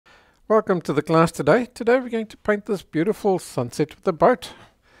Welcome to the class today. Today we're going to paint this beautiful sunset with a boat.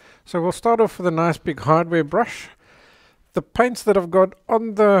 So we'll start off with a nice big hardware brush. The paints that I've got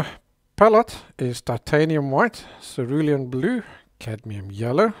on the palette is titanium white, cerulean blue, cadmium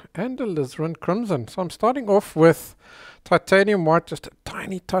yellow and alizarin crimson. So I'm starting off with titanium white, just a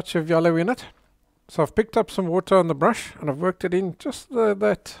tiny touch of yellow in it. So I've picked up some water on the brush and I've worked it in just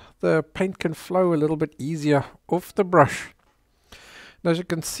that the paint can flow a little bit easier off the brush. And as you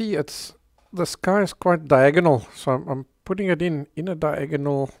can see, the sky is quite diagonal, so I'm putting it in a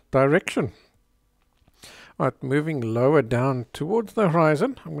diagonal direction. Right, moving lower down towards the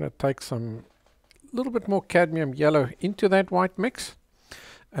horizon, I'm going to take some little bit more cadmium yellow into that white mix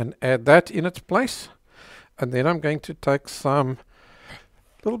and add that in its place. And then I'm going to take some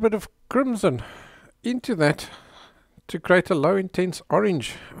little bit of crimson into that to create a low intense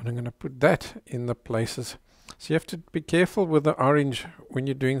orange, and I'm going to put that in the places. So you have to be careful with the orange when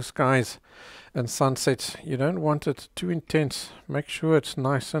you're doing skies and sunsets. You don't want it too intense. Make sure it's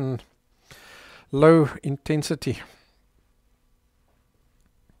nice and low intensity.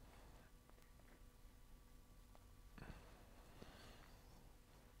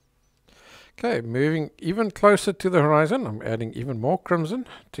 Okay, moving even closer to the horizon, I'm adding even more crimson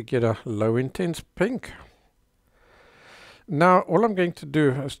to get a low intense pink. Now all I'm going to do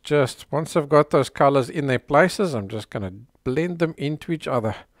is just, once I've got those colors in their places, I'm just going to blend them into each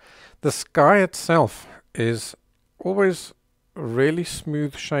other. The sky itself is always really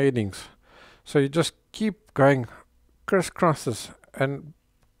smooth shadings, so you just keep going crisscrosses and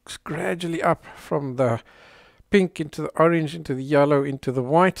gradually up from the pink into the orange, into the yellow, into the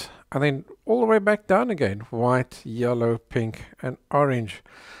white, and then all the way back down again, white, yellow, pink and orange,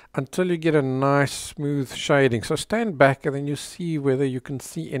 until you get a nice smooth shading. So stand back and then you see whether you can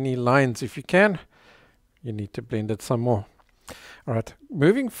see any lines. If you can, you need to blend it some more. Alright,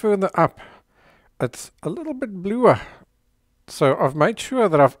 moving further up, it's a little bit bluer. So I've made sure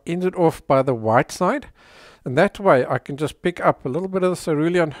that I've ended off by the white side, and that way I can just pick up a little bit of the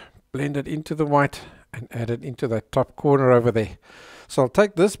cerulean, blend it into the white and add it into that top corner over there. So I'll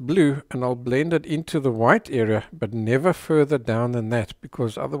take this blue and I'll blend it into the white area, but never further down than that,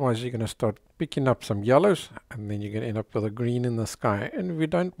 because otherwise you're going to start picking up some yellows and then you're going to end up with a green in the sky, and we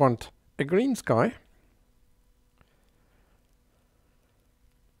don't want a green sky.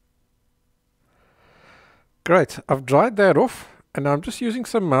 Great, I've dried that off and I'm just using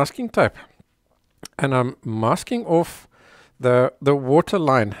some masking tape and I'm masking off the water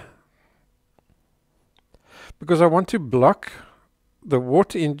line, because I want to block the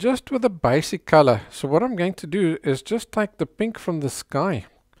water in just with a basic color. So what I'm going to do is just take the pink from the sky,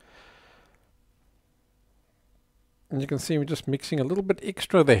 and you can see we're just mixing a little bit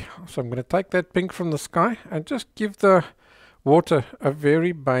extra there. So I'm going to take that pink from the sky and just give the water a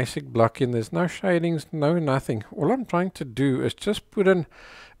very basic block in. There's no shadings, no nothing. All I'm trying to do is just put in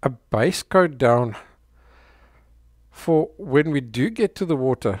a base coat down for when we do get to the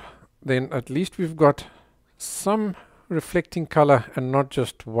water, then at least we've got some reflecting color and not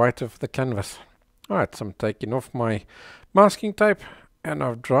just white of the canvas. Alright, so I'm taking off my masking tape and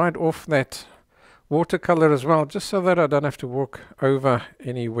I've dried off that watercolor as well, just so that I don't have to walk over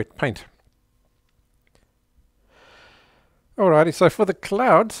any wet paint. Alrighty, so for the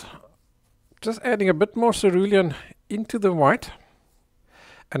clouds, just adding a bit more cerulean into the white,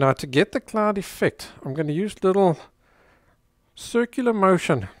 and now to get the cloud effect I'm going to use little circular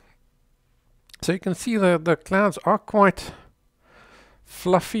motion. So you can see the clouds are quite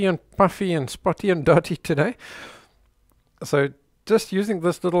fluffy and puffy and spotty and dotty today. So just using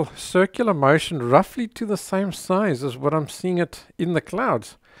this little circular motion roughly to the same size as what I'm seeing it in the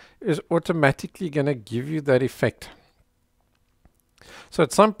clouds is automatically going to give you that effect. So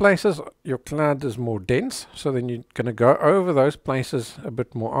at some places your cloud is more dense, so then you're going to go over those places a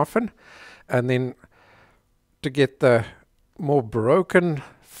bit more often, and then to get the more broken,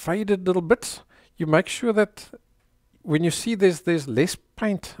 faded little bits, you make sure that when you see there's less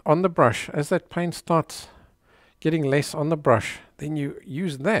paint on the brush, as that paint starts getting less on the brush, then you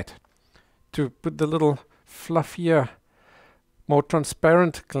use that to put the little fluffier, more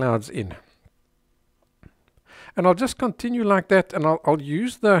transparent clouds in. And I'll just continue like that, and I'll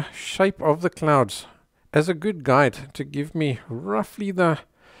use the shape of the clouds as a good guide to give me roughly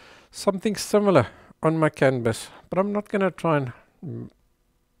something similar on my canvas, but I'm not going to try and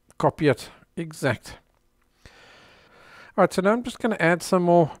copy it exact. Alright, so now I'm just going to add some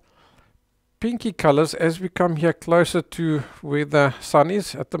more pinky colors as we come here closer to where the sun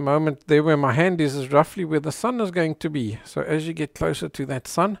is. At the moment, there where my hand is roughly where the sun is going to be. So as you get closer to that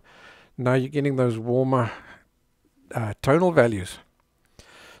sun, now you're getting those warmer tonal values.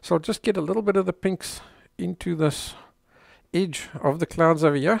 So I'll just get a little bit of the pinks into this edge of the clouds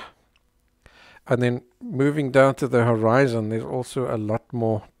over here. And then moving down to the horizon, there's also a lot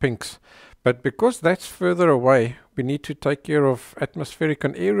more pinks. But because that's further away, we need to take care of atmospheric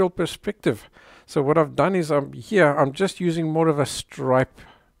and aerial perspective. So what I've done is I'm just using more of a stripe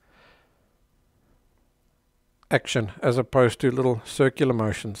action as opposed to little circular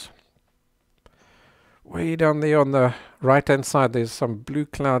motions. Way down there on the right hand side, there's some blue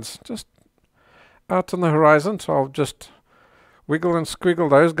clouds just out on the horizon. So I'll just wiggle and squiggle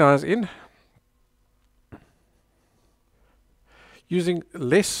those guys in, using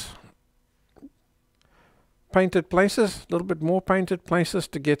less painted places, a little bit more painted places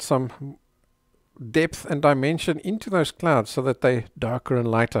to get some depth and dimension into those clouds so that they're darker and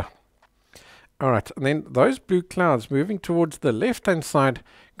lighter. Alright, and then those blue clouds moving towards the left hand side,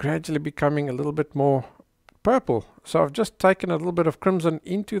 gradually becoming a little bit more purple. So I've just taken a little bit of crimson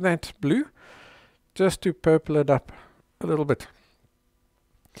into that blue just to purple it up a little bit.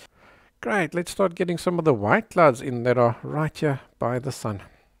 Great, let's start getting some of the white clouds in that are right here by the sun.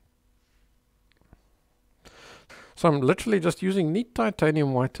 So I'm literally just using neat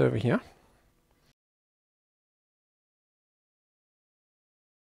titanium white over here.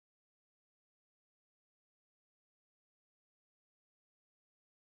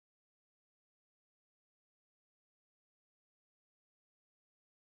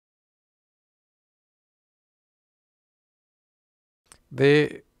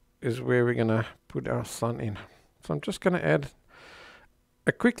 There is where we're going to put our sun in. So I'm just going to add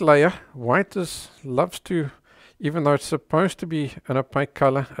a quick layer. White loves to, even though it's supposed to be an opaque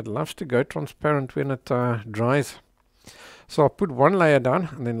color, it loves to go transparent when it dries. So I'll put one layer down,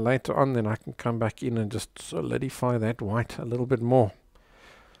 and then later on then I can come back in and just solidify that white a little bit more.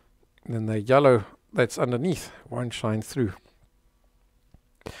 And then the yellow that's underneath won't shine through.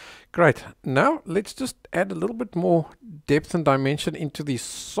 Great. Now let's just add a little bit more depth and dimension into these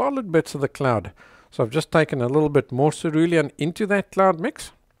solid bits of the cloud. So I've just taken a little bit more cerulean into that cloud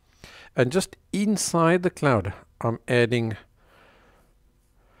mix, and just inside the cloud I'm adding,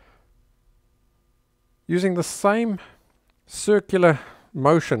 using the same circular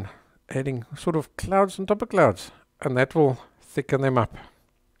motion, adding sort of clouds on top of clouds, and that will thicken them up.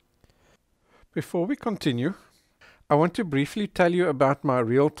 Before we continue, I want to briefly tell you about my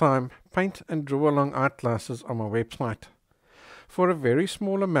real-time paint and draw along art classes on my website. For a very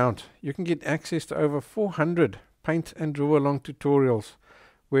small amount, you can get access to over 400 paint and draw along tutorials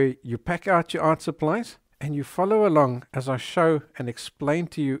where you pack out your art supplies and you follow along as I show and explain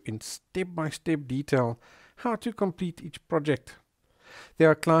to you in step-by-step detail how to complete each project. There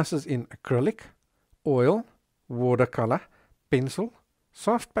are classes in acrylic, oil, watercolor, pencil,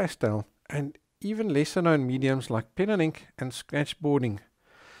 soft pastel, and even lesser known mediums like pen and ink and scratchboarding.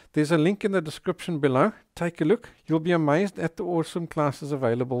 There's a link in the description below. Take a look. You'll be amazed at the awesome classes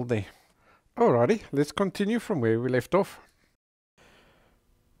available there. Alrighty, let's continue from where we left off.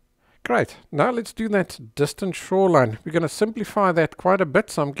 Great, now let's do that distant shoreline. We're going to simplify that quite a bit,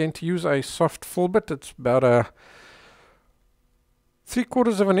 so I'm going to use a soft Filbert. It's about a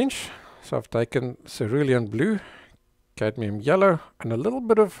 3/4 of an inch. So I've taken cerulean blue, cadmium yellow, and a little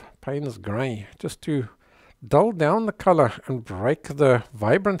bit of Paynes grey, just to dull down the color and break the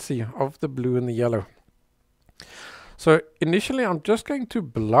vibrancy of the blue and the yellow. So initially I'm just going to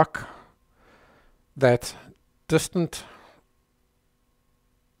block that distant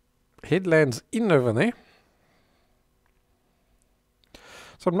headlands in over there.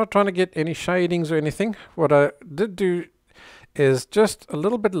 So I'm not trying to get any shadings or anything. What I did do is just a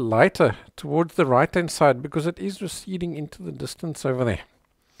little bit lighter towards the right hand side because it is receding into the distance over there.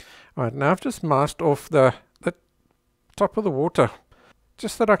 Alright, now I've just masked off the top of the water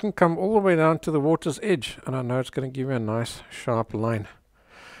just so that I can come all the way down to the water's edge, and I know it's going to give me a nice sharp line.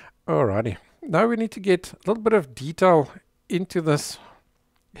 Alrighty, now we need to get a little bit of detail into this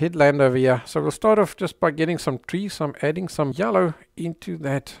headland over here. So we'll start off just by getting some trees. So I'm adding some yellow into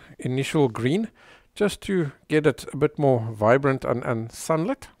that initial green just to get it a bit more vibrant and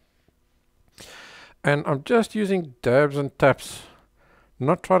sunlit. And I'm just using dabs and taps,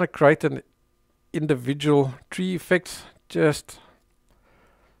 not trying to create an individual tree effects, just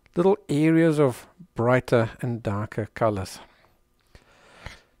little areas of brighter and darker colors.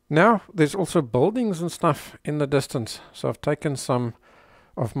 Now there's also buildings and stuff in the distance, so I've taken some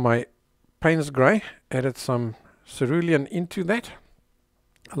of my Paynes grey, added some cerulean into that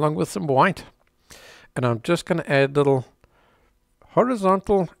along with some white, and I'm just going to add little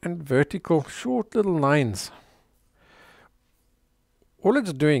horizontal and vertical short little lines. All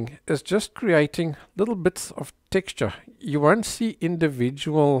it's doing is just creating little bits of texture. You won't see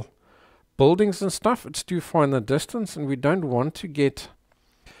individual buildings and stuff. It's too far in the distance, and we don't want to get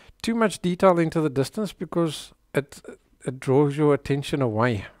too much detail into the distance because it draws your attention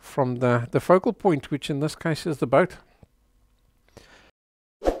away from the focal point, which in this case is the boat.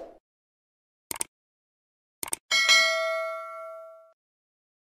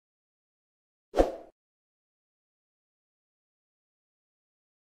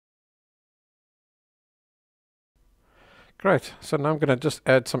 Great, so now I'm going to just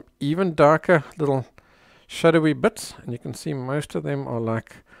add some even darker little shadowy bits, and you can see most of them are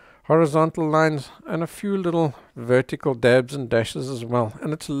like horizontal lines and a few little vertical dabs and dashes as well,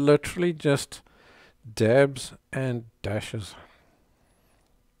 and it's literally just dabs and dashes.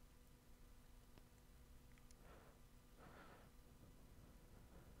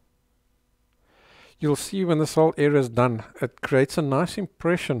 You'll see when this whole area is done, it creates a nice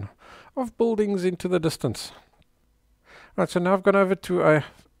impression of buildings into the distance. Right, so now I've gone over to a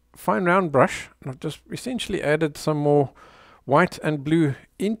fine round brush, and I've just essentially added some more white and blue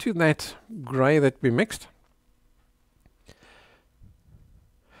into that grey that we mixed.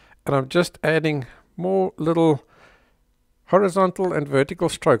 And I'm just adding more little horizontal and vertical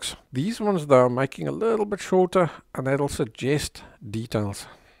strokes. These ones though I'm making a little bit shorter, and that'll suggest details.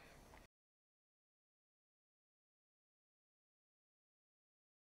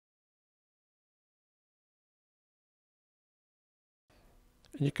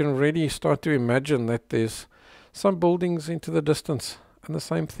 You can really start to imagine that there's some buildings into the distance, and the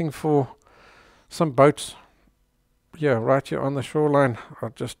same thing for some boats. Yeah, right here on the shoreline,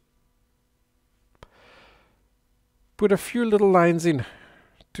 I'll just put a few little lines in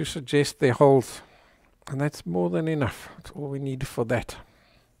to suggest their holes, and that's more than enough. That's all we need for that.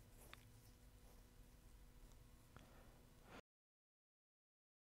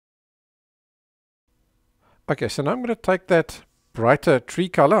 Okay, so now I'm going to take that brighter tree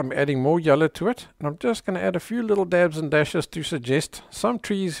color, I'm adding more yellow to it, and I'm just going to add a few little dabs and dashes to suggest some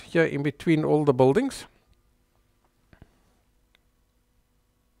trees here in between all the buildings.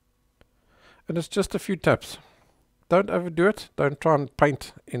 And it's just a few taps. Don't overdo it, don't try and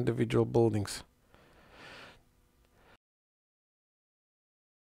paint individual buildings.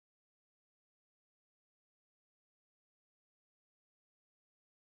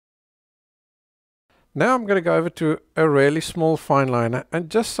 Now I'm going to go over to a really small fine liner and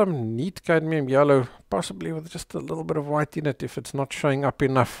just some neat cadmium yellow, possibly with just a little bit of white in it if it's not showing up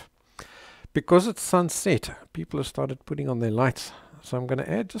enough. Because it's sunset, people have started putting on their lights. So I'm going to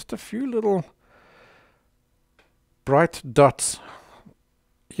add just a few little bright dots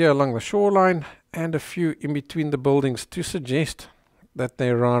here along the shoreline and a few in between the buildings to suggest that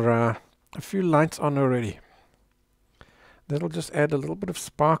there are a few lights on already. That'll just add a little bit of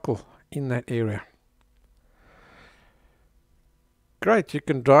sparkle in that area. Great, you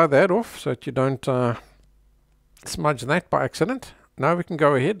can dry that off so that you don't smudge that by accident. Now we can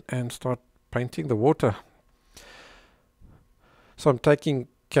go ahead and start painting the water. So I'm taking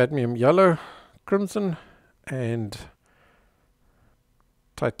cadmium yellow, crimson and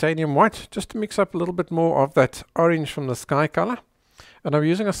titanium white just to mix up a little bit more of that orange from the sky color. And I'm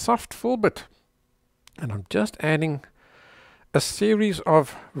using a soft Filbert, and I'm just adding a series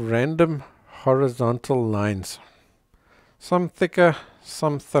of random horizontal lines. Some thicker,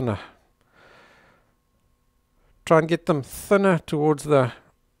 some thinner. Try and get them thinner towards the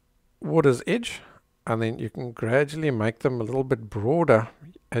water's edge, and then you can gradually make them a little bit broader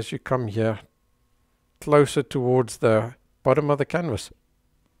as you come here closer towards the bottom of the canvas.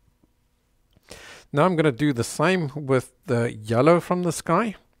 Now I'm going to do the same with the yellow from the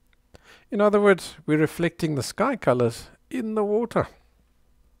sky. In other words, we're reflecting the sky colors in the water.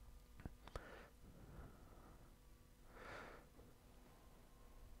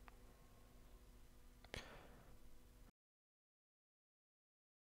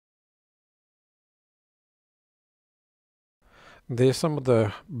 There's some of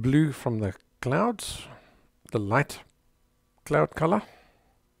the blue from the clouds, the light cloud color.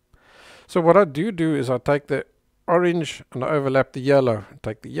 So what I do is I take the orange and I overlap the yellow,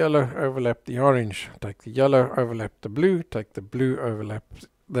 take the yellow, overlap the orange, take the yellow, overlap the blue, take the blue, overlap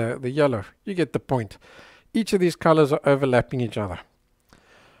the yellow. You get the point. Each of these colors are overlapping each other.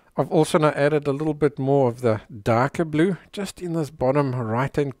 I've also now added a little bit more of the darker blue just in this bottom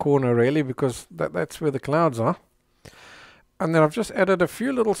right hand corner really, because that's where the clouds are. And then I've just added a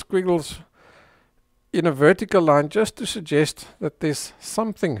few little squiggles in a vertical line just to suggest that there's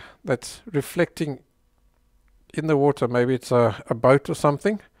something that's reflecting in the water. Maybe it's a boat or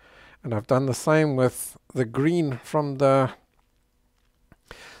something. And I've done the same with the green from the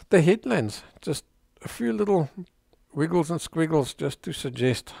headlands. Just a few little wiggles and squiggles just to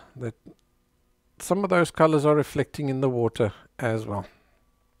suggest that some of those colors are reflecting in the water as well.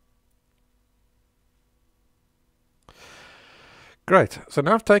 Great, so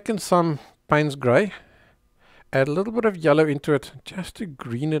now I've taken some Paynes grey, add a little bit of yellow into it just to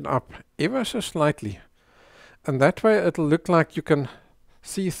green it up ever so slightly, and that way it'll look like you can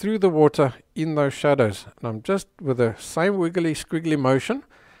see through the water in those shadows. And I'm just with the same wiggly squiggly motion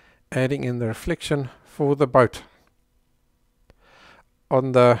adding in the reflection for the boat.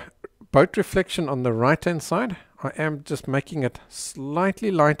 On the boat reflection on the right hand side, I am just making it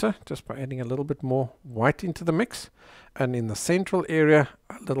slightly lighter just by adding a little bit more white into the mix, and in the central area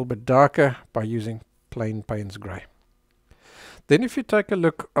a little bit darker by using plain Paynes grey. Then if you take a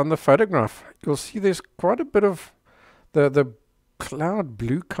look on the photograph, you'll see there's quite a bit of the cloud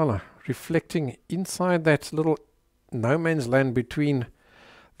blue color reflecting inside that little no man's land between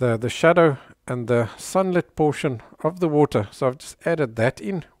the shadow and the sunlit portion of the water. So I've just added that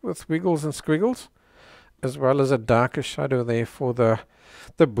in with wiggles and squiggles, as well as a darker shadow there for the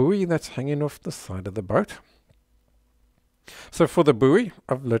buoy that's hanging off the side of the boat. So for the buoy,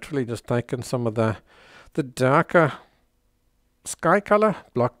 I've literally just taken some of the darker sky color,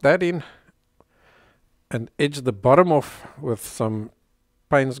 blocked that in, and edged the bottom off with some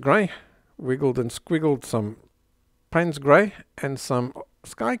Paynes grey, wiggled and squiggled some Paynes grey and some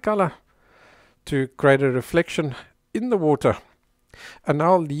sky color to create a reflection in the water. And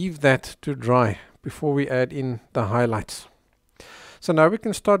I'll leave that to dry before we add in the highlights. So now we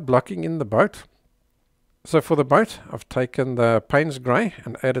can start blocking in the boat. So for the boat, I've taken the Paynes grey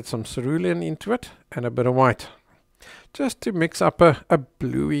and added some cerulean into it and a bit of white, just to mix up a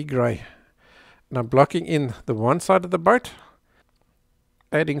bluey grey. Now blocking in the one side of the boat,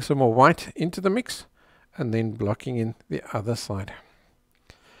 adding some more white into the mix, and then blocking in the other side,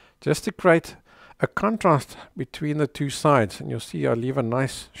 just to create a contrast between the two sides. And you'll see I leave a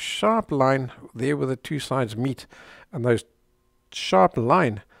nice sharp line there where the two sides meet, and those sharp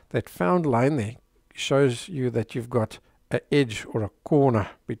line, that found line there, shows you that you've got an edge or a corner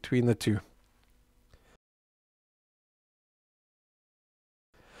between the two.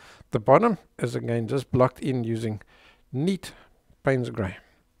 The bottom is again just blocked in using neat Paynes grey.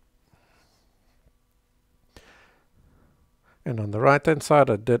 And on the right hand side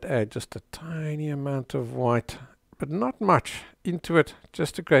I did add just a tiny amount of white, but not much, into it,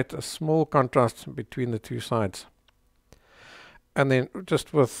 just to create a small contrast between the two sides. And then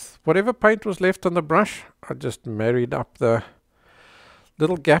just with whatever paint was left on the brush, I just married up the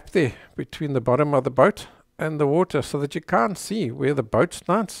little gap there between the bottom of the boat and the water, so that you can't see where the boat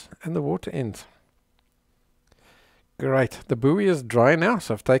starts and the water ends. Great, the buoy is dry now,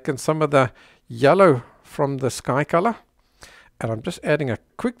 so I've taken some of the yellow from the sky color, and I'm just adding a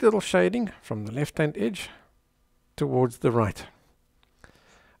quick little shading from the left hand edge towards the right.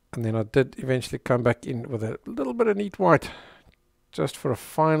 And then I did eventually come back in with a little bit of neat white, just for a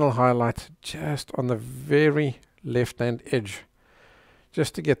final highlight, just on the very left hand edge,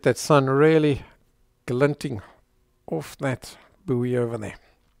 just to get that sun really glinting off that buoy over there.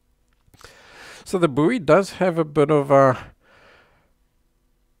 So the buoy does have a bit of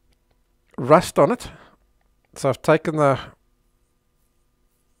rust on it, so I've taken the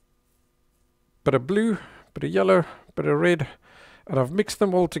bit of blue, bit of yellow, bit of red, and I've mixed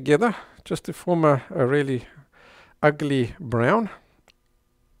them all together just to form a really ugly brown,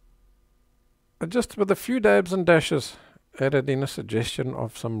 and just with a few dabs and dashes added in a suggestion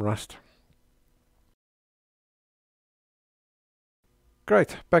of some rust.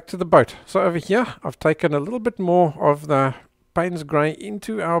 Great, back to the boat. So over here I've taken a little bit more of the Paynes grey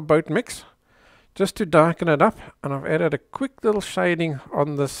into our boat mix just to darken it up, and I've added a quick little shading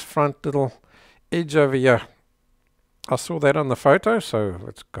on this front little edge over here. I saw that on the photo, so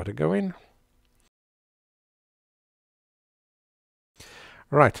it's got to go in.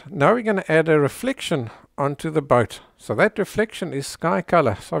 Right, now we're going to add a reflection onto the boat. So that reflection is sky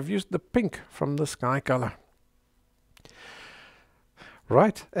color. So I've used the pink from the sky color.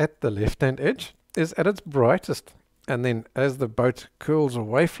 Right at the left hand edge is at its brightest. And then as the boat curls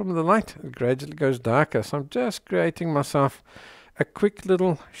away from the light, it gradually goes darker. So I'm just creating myself a quick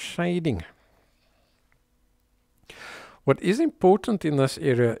little shading. What is important in this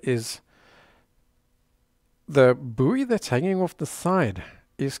area is the buoy that's hanging off the side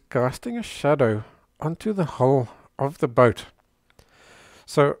is casting a shadow onto the hull of the boat.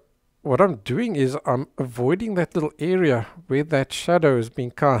 So what I'm doing is I'm avoiding that little area where that shadow is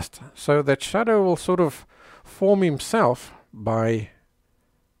being cast. So that shadow will sort of form himself by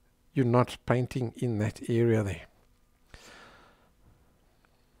you not painting in that area there.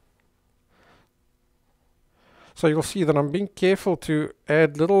 So you'll see that I'm being careful to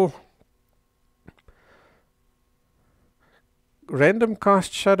add little random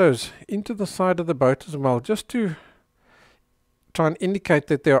cast shadows into the side of the boat as well, just to try and indicate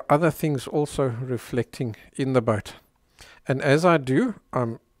that there are other things also reflecting in the boat. And as I do,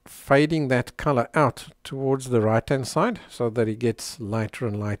 I'm fading that color out towards the right hand side so that it gets lighter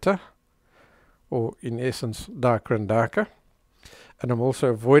and lighter, or in essence darker and darker. And I'm also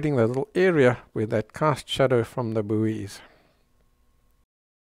avoiding the little area where that cast shadow from the buoy is.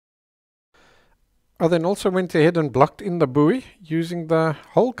 I then also went ahead and blocked in the buoy using the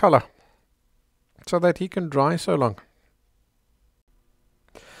whole color so that he can dry so long.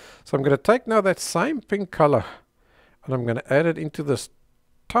 So I'm going to take now that same pink color and I'm going to add it into this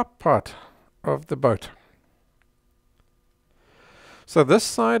top part of the boat. So this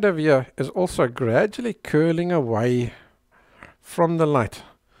side of here is also gradually curling away from the light.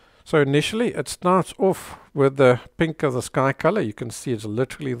 So initially it starts off with the pink of the sky color. You can see it's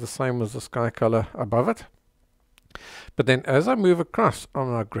literally the same as the sky color above it. But then as I move across,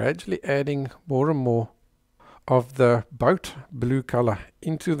 I'm now gradually adding more and more of the boat blue color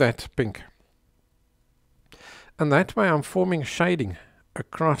into that pink. And that way I'm forming shading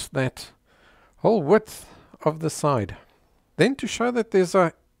across that whole width of the side. Then to show that there's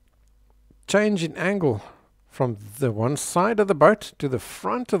a change in angle from the one side of the boat to the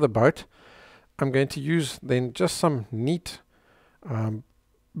front of the boat, I'm going to use then just some neat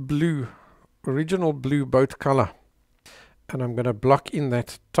original blue boat color. And I'm going to block in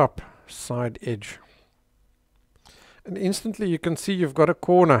that top side edge. And instantly you can see you've got a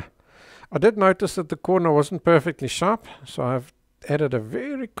corner. I did notice that the corner wasn't perfectly sharp, so I've added a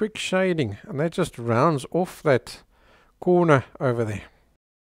very quick shading, and that just rounds off that corner over there.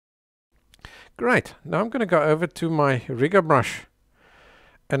 Great, now I'm going to go over to my rigger brush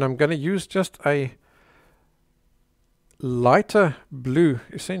and I'm going to use just a lighter blue,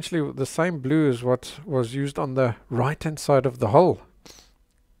 essentially the same blue as what was used on the right hand side of the hull,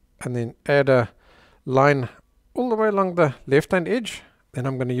 and then add a line all the way along the left hand edge. Then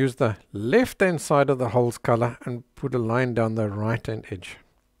I'm going to use the left hand side of the hull's color and put a line down the right hand edge.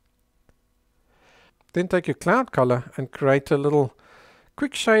 Then take your cloud color and create a little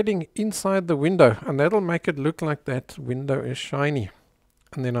quick shading inside the window, and that'll make it look like that window is shiny.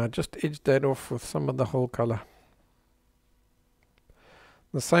 And then I just edge that off with some of the whole color.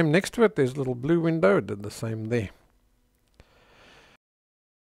 The same next to it, there's a little blue window, I did the same there.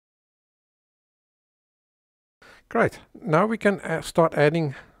 Great, now we can start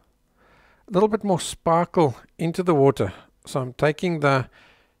adding a little bit more sparkle into the water. So I'm taking the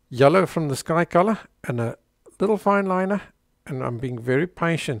yellow from the sky color and a little fine liner, and I'm being very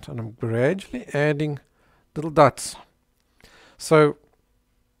patient and I'm gradually adding little dots. So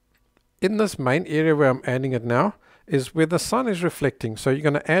in this main area where I'm adding it now is where the sun is reflecting. So you're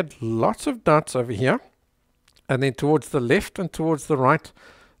going to add lots of dots over here, and then towards the left and towards the right,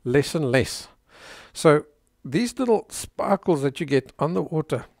 less and less. So these little sparkles that you get on the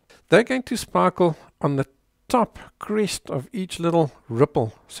water, they're going to sparkle on the top crest of each little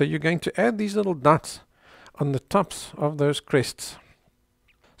ripple. So you're going to add these little dots on the tops of those crests.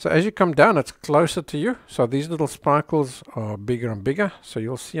 So as you come down, it's closer to you. So these little sparkles are bigger and bigger. So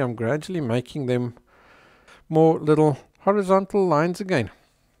you'll see I'm gradually making them more little horizontal lines again.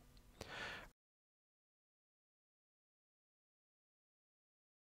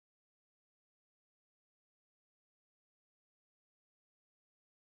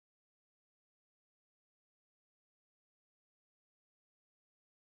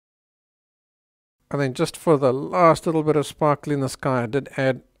 And then just for the last little bit of sparkle in the sky, I did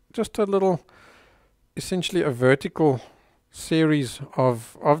add just a little, essentially a vertical series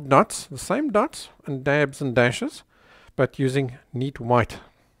of dots, the same dots and dabs and dashes, but using neat white.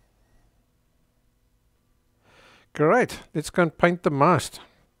 Great, let's go and paint the mast.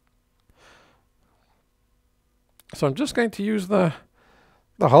 So I'm just going to use the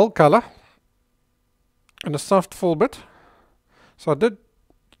hull color and a soft Filbert. So I did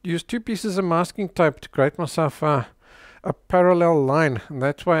use 2 pieces of masking tape to create myself a parallel line, and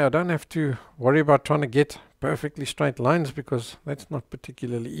that's why I don't have to worry about trying to get perfectly straight lines, because that's not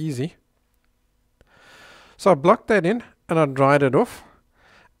particularly easy. So I blocked that in and I dried it off,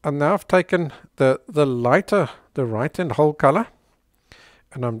 and now I've taken the lighter, the right hand hull color,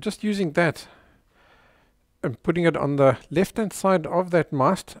 and I'm just using that and putting it on the left hand side of that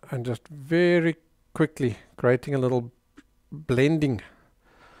mast, and just very quickly creating a little blending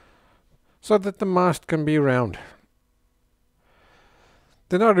so that the mast can be round.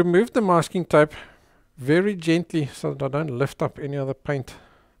 Then I remove the masking tape very gently so that I don't lift up any of the paint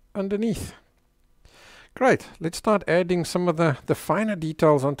underneath. Great, let's start adding some of the finer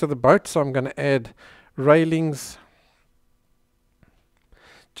details onto the boat. So I'm going to add railings.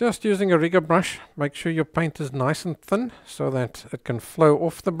 Just using a rigger brush, make sure your paint is nice and thin so that it can flow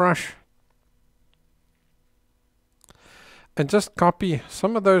off the brush. And just copy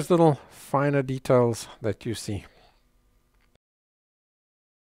some of those little finer details that you see.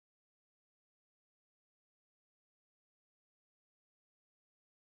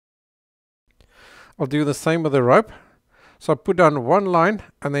 I'll do the same with the rope. So I put down one line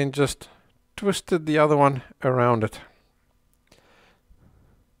and then just twisted the other one around it.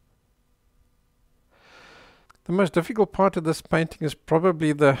 The most difficult part of this painting is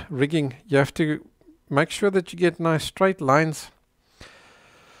probably the rigging. You have to make sure that you get nice straight lines.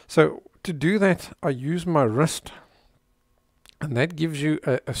 So to do that, I use my wrist, and that gives you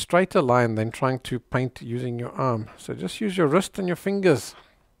a straighter line than trying to paint using your arm. So just use your wrist and your fingers.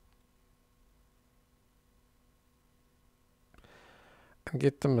 And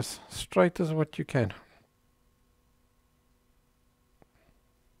get them as straight as what you can.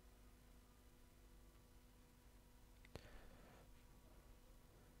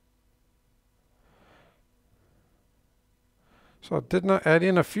 So I did now add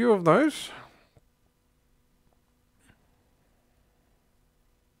in a few of those.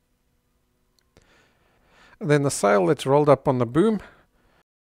 And then the sail that's rolled up on the boom.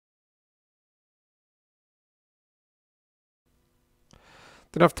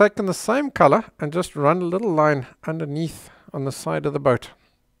 Then I've taken the same color and just run a little line underneath on the side of the boat.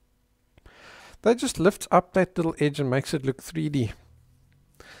 That just lifts up that little edge and makes it look 3D.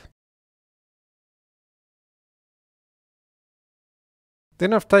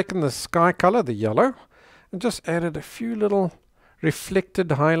 Then I've taken the sky color, the yellow, and just added a few little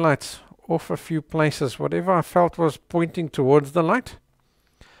reflected highlights off a few places. Whatever I felt was pointing towards the light,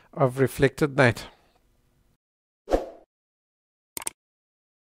 I've reflected that.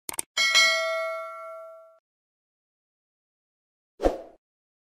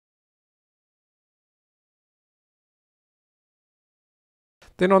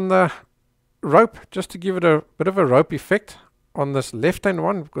 Then on the rope, just to give it a bit of a rope effect on this left hand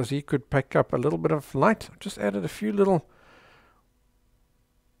one, because he could pick up a little bit of light, I just added a few little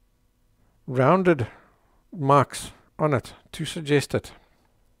rounded marks on it to suggest it.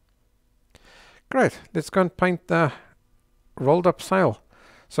 Great, let's go and paint the rolled up sail.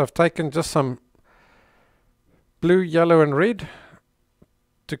 So I've taken just some blue, yellow and red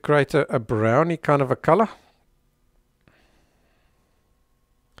to create a browny kind of a color.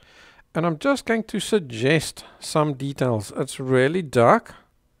 And I'm just going to suggest some details. It's really dark.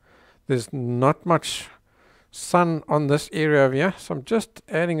 There's not much sun on this area over here. So I'm just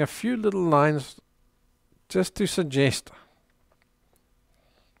adding a few little lines just to suggest.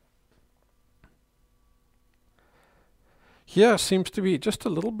 Here seems to be just a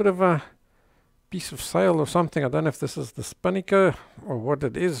little bit of a piece of sail or something. I don't know if this is the spinnaker or what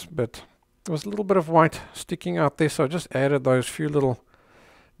it is, but there was a little bit of white sticking out there. So I just added those few little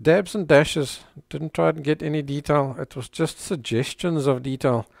dabs and dashes. Didn't try and get any detail. It was just suggestions of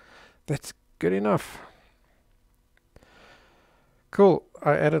detail. That's good enough. Cool.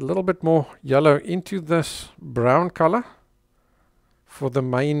 I added a little bit more yellow into this brown color for the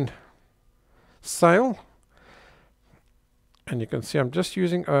main sail. And you can see I'm just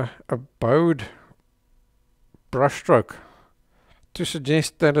using a bowed brush stroke to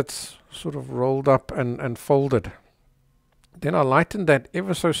suggest that it's sort of rolled up and folded. Then I lightened that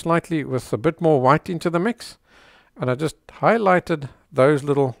ever so slightly with a bit more white into the mix, and I just highlighted those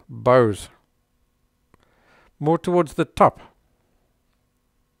little bows more towards the top.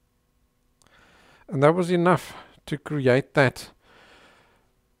 And that was enough to create that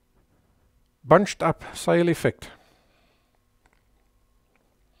bunched up sail effect.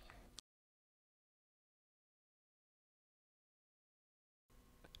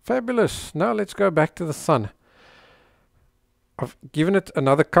 Fabulous. Now let's go back to the sun. I've given it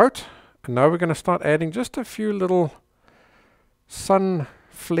another coat, and now we're going to start adding just a few little sun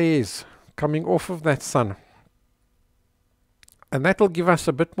flares coming off of that sun. And that will give us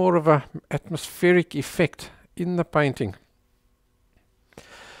a bit more of an atmospheric effect in the painting.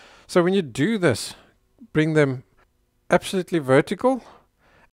 So when you do this, bring them absolutely vertical.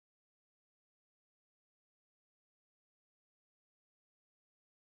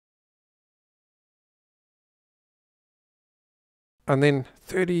 And then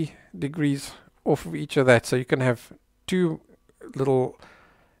 30 degrees off of each of that. So you can have two little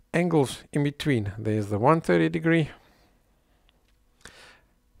angles in between. There's the 130 degree.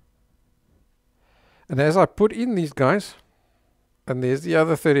 And as I put in these guys, And there's the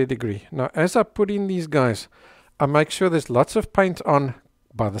other 30 degree. Now as I put in these guys, I make sure there's lots of paint on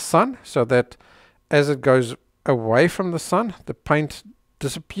by the sun, so that as it goes away from the sun, the paint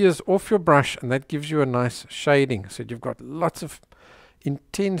disappears off your brush, and that gives you a nice shading. So you've got lots of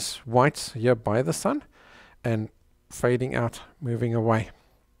intense whites here by the sun and fading out, moving away.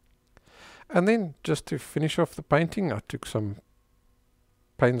 And then just to finish off the painting, I took some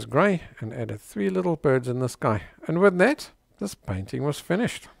Paynes grey and added 3 little birds in the sky. And with that, this painting was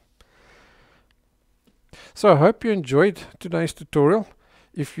finished. So I hope you enjoyed today's tutorial.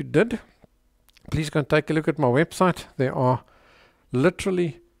 If you did, please go and take a look at my website. There are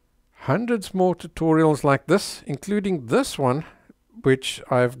literally hundreds more tutorials like this, including this one, which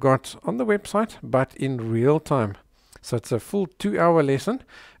I've got on the website, but in real time. So it's a full 2-hour lesson,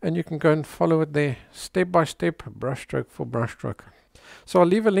 and you can go and follow it there step by step, brushstroke for brushstroke. So I'll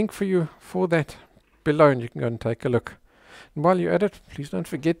leave a link for you for that below, and you can go and take a look. And while you're at it, please don't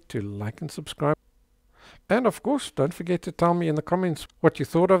forget to like and subscribe. And of course, don't forget to tell me in the comments what you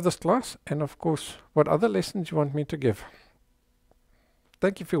thought of this class, and of course, what other lessons you want me to give.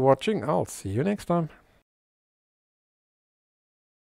 Thank you for watching. I'll see you next time.